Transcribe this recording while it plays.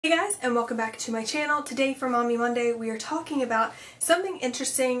Hey guys, and welcome back to my channel. Today for Mommy Monday we are talking about something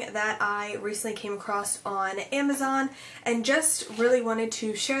interesting that I recently came across on Amazon and just really wanted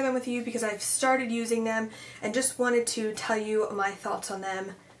to share them with you because I've started using them and just wanted to tell you my thoughts on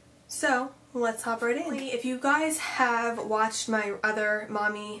them. So let's hop right in. If you guys have watched my other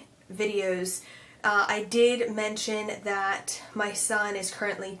mommy videos, I did mention that my son is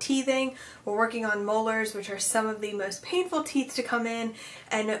currently teething. We're working on molars, which are some of the most painful teeth to come in,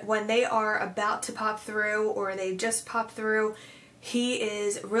 and when they are about to pop through or they just popped through, he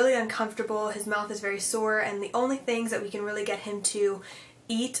is really uncomfortable. His mouth is very sore, and the only things that we can really get him to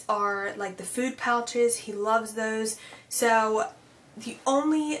eat are like the food pouches. He loves those. So the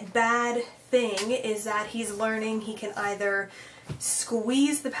only bad thing is that he's learning he can either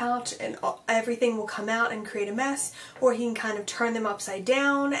squeeze the pouch and everything will come out and create a mess, or he can kind of turn them upside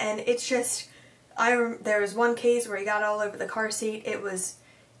down, and it's just, there was one case where he got all over the car seat. It was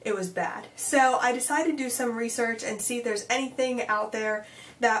bad. So I decided to do some research and see if there's anything out there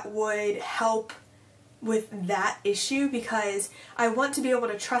that would help with that issue, because I want to be able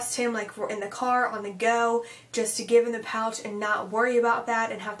to trust him, like we're in the car on the go, just to give him the pouch and not worry about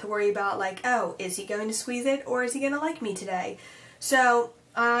that and have to worry about like, oh, is he going to squeeze it or is he going to like me today? So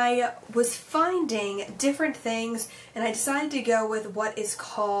I was finding different things and I decided to go with what is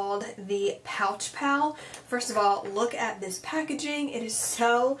called the Pouch Pal. First of all, look at this packaging. It is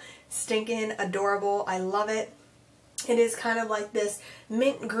so stinking adorable. I love it. It is kind of like this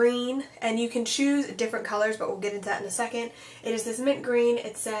mint green, and you can choose different colors, but we'll get into that in a second. It is this mint green.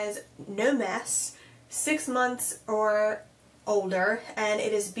 It says no mess, 6 months or older, and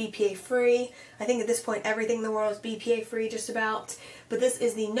it is BPA free. I think at this point everything in the world is BPA free just about. But this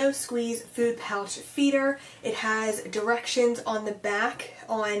is the no squeeze food pouch feeder. It has directions on the back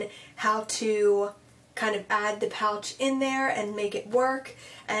on how to kind of add the pouch in there and make it work,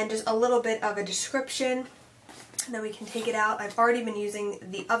 and just a little bit of a description. And then we can take it out. I've already been using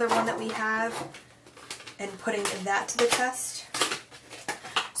the other one that we have and putting that to the test.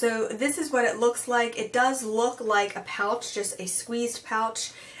 So this is what it looks like. It does look like a pouch, just a squeezed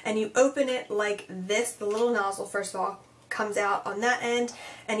pouch, and you open it like this. The little nozzle, first of all, comes out on that end,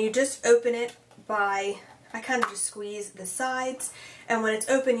 and you just open it by, I kind of just squeeze the sides, and when it's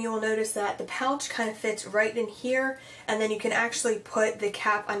open you will notice that the pouch kind of fits right in here, and then you can actually put the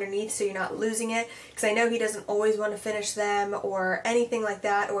cap underneath so you're not losing it, because I know he doesn't always want to finish them or anything like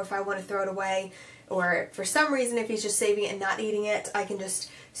that, or if I want to throw it away, or for some reason if he's just saving it and not eating it, I can just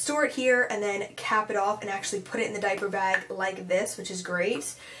store it here and then cap it off and actually put it in the diaper bag like this, which is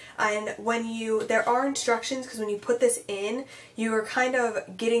great. And when there are instructions, because when you put this in, you are kind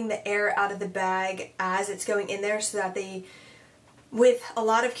of getting the air out of the bag as it's going in there, so that with a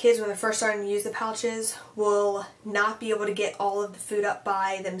lot of kids when they're first starting to use the pouches, will not be able to get all of the food up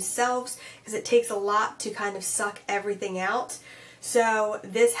by themselves, because it takes a lot to kind of suck everything out. So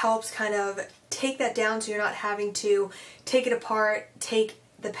this helps kind of take that down, so you're not having to take it apart, take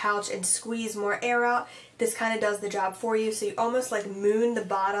the pouch and squeeze more air out. This kind of does the job for you, so you almost like moon the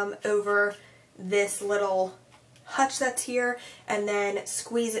bottom over this little hutch that's here, and then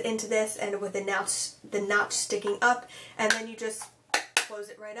squeeze it into this, and with the notch sticking up, and then you just close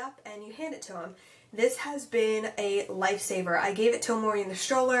it right up and you hand it to him. This has been a lifesaver. I gave it to him when we were in the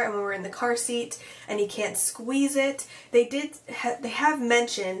stroller and when we were in the car seat, and he can't squeeze it. They have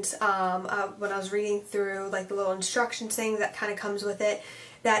mentioned when I was reading through like the little instructions thing that kind of comes with it,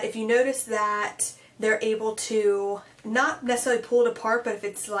 that if you notice that they're able to not necessarily pull it apart, but if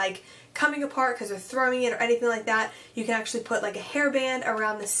it's like coming apart because they're throwing it or anything like that, you can actually put like a hairband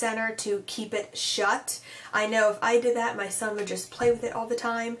around the center to keep it shut. I know if I did that, my son would just play with it all the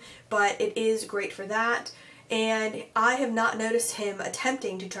time, but it is great for that. And I have not noticed him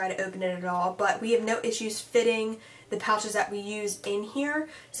attempting to try to open it at all, but we have no issues fitting the pouches that we use in here,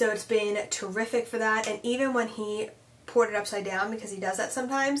 so it's been terrific for that. And even when he poured it upside down, because he does that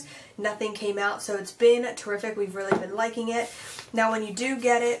sometimes, nothing came out, so it's been terrific. We've really been liking it. Now when you do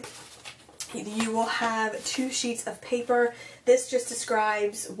get it, you will have 2 sheets of paper. This just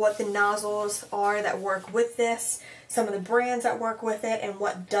describes what the nozzles are that work with this, some of the brands that work with it, and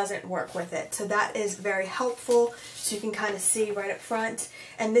what doesn't work with it. So that is very helpful, so you can kind of see right up front.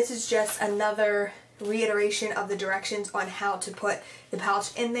 And this is just another reiteration of the directions on how to put the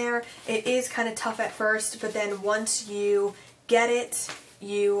pouch in there. It is kind of tough at first, but then once you get it,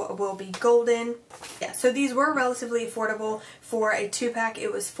 you will be golden. Yeah, so these were relatively affordable For a 2-pack, it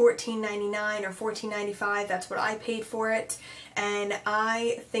was $14.99 or $14.95. That's what I paid for it. And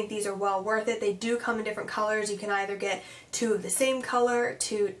I think these are well worth it. They do come in different colors. You can either get 2 of the same color,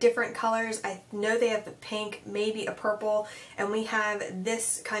 2 different colors. I know they have the pink, maybe a purple, and we have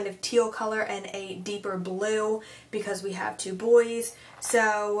this kind of teal color and a deeper blue because we have 2 boys.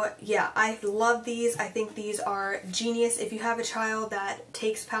 So yeah, I love these. I think these are genius. If you have a child that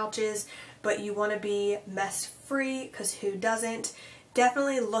takes pouches but you want to be mess free, because who doesn't?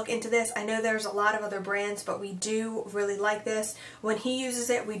 Definitely look into this. I know there's a lot of other brands, but we do really like this. When he uses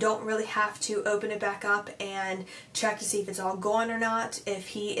it, we don't really have to open it back up and check to see if it's all gone or not. If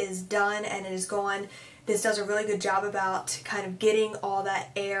he is done and it is gone, this does a really good job about kind of getting all that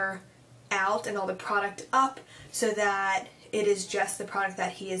air out and all the product up so that it is just the product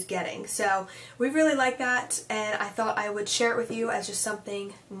that he is getting. So we really like that, and I thought I would share it with you as just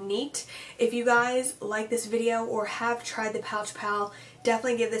something neat. If you guys like this video or have tried the Pouch Pal,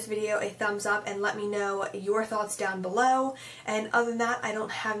 definitely give this video a thumbs up and let me know your thoughts down below. And other than that, I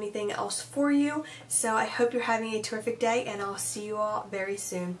don't have anything else for you. So I hope you're having a terrific day, and I'll see you all very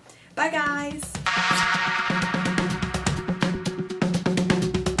soon. Bye guys!